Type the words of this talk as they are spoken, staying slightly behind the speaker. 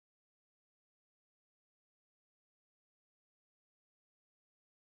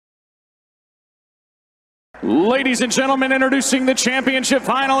Ladies and gentlemen, introducing the championship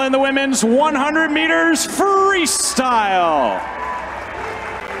final in the women's 100 meters freestyle.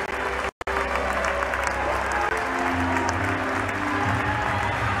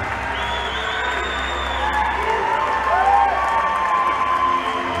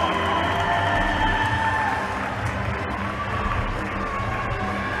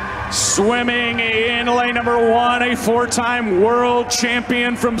 Swimming in lane number 1, a four-time world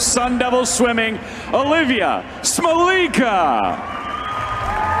champion from Sun Devil Swimming, Olivia Smolika.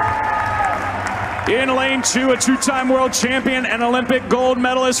 In lane 2, a two-time world champion and Olympic gold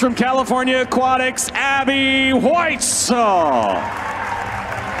medalist from California Aquatics, Abby Weitzel.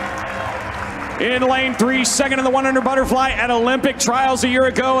 In lane 3, second in the 100 butterfly at Olympic trials a year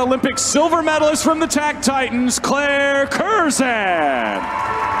ago, Olympic silver medalist from the TAC Titans, Claire Curzan.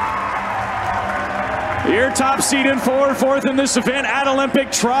 Your top seed in fourth in this event at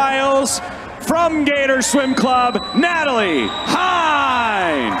Olympic trials from Gator Swim Club, Natalie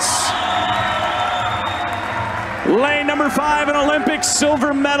Hines. Lane number 5, an Olympic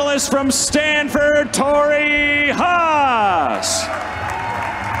silver medalist from Stanford, Tori Husk.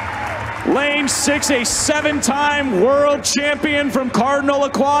 Lane 6, a 7-time world champion from Cardinal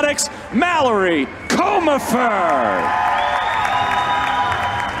Aquatics, Mallory Comerford.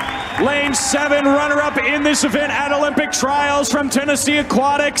 Lane 7, runner-up in this event at Olympic trials from Tennessee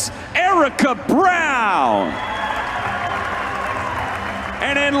Aquatics, Erica Brown.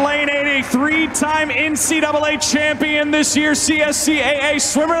 And in lane 8, a 3-time NCAA champion this year, CSCAA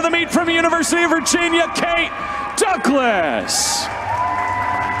swimmer of the meet from the University of Virginia, Kate Douglas.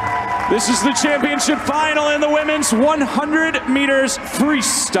 This is the championship final in the women's 100 meters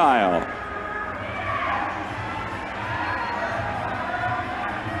freestyle.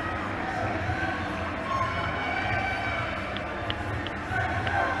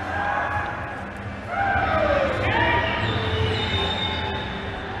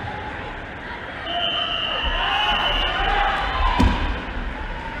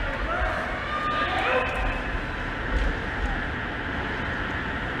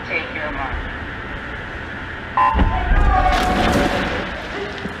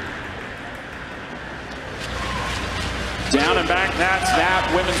 Down and back, that's that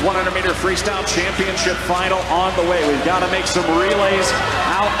women's 100 meter freestyle championship final on the way. We've got to make some relays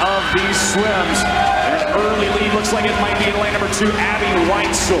out of these swims. An early lead looks like it might be in lane number 2, Abby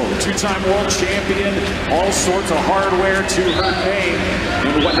Weitzel, two-time world champion, all sorts of hardware to her name,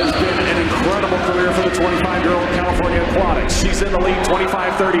 and what has been an incredible career for the 25-year-old California Aquatics. She's in the lead,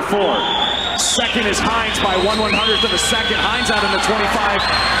 25-34. Second is Hines by 1/100th of a second. Hines out in the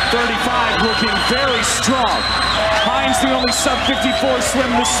 25-35, looking very strong. Hines the only sub-54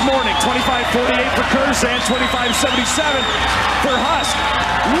 swim this morning. 25-48 for Curzan, 25-77 for Husk.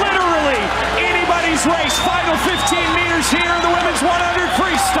 Literally anybody's race. Final 15 meters here in the women's 100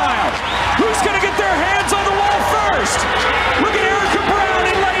 freestyle. Who's going to get their hands on the wall first? Look at Erica Brown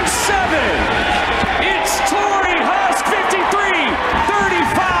in lane 7. It's Tori Husk,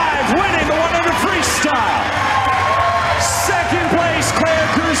 53-35, winning the 100 freestyle. Second place, Claire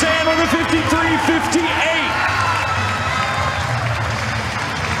Curzan with a 53-58.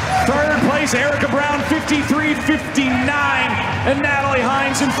 Third place, Erica Brown, 53-59. And Natalie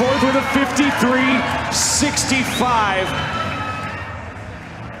Hines in fourth with a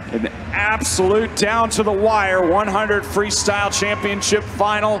 53-65. An absolute down to the wire 100 freestyle championship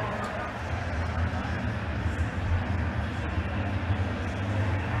final.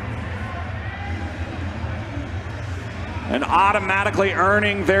 And automatically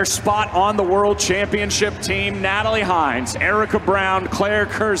earning their spot on the world championship team, Natalie Hines, Erica Brown, Claire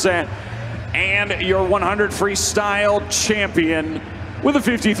Curzan, and your 100 freestyle champion with a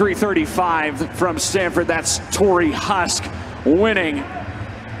 53-35 from Stanford. That's Tori Husk winning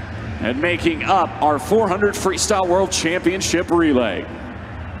and making up our 400 freestyle world championship relay.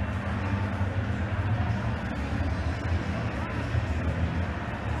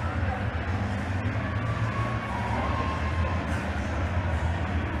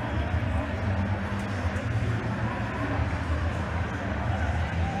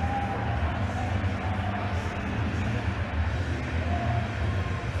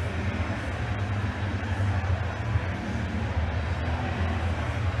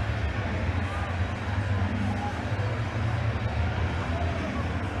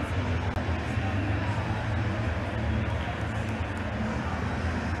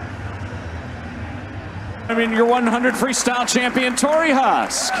 Your 100 freestyle champion, Tori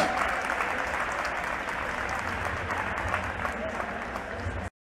Husk.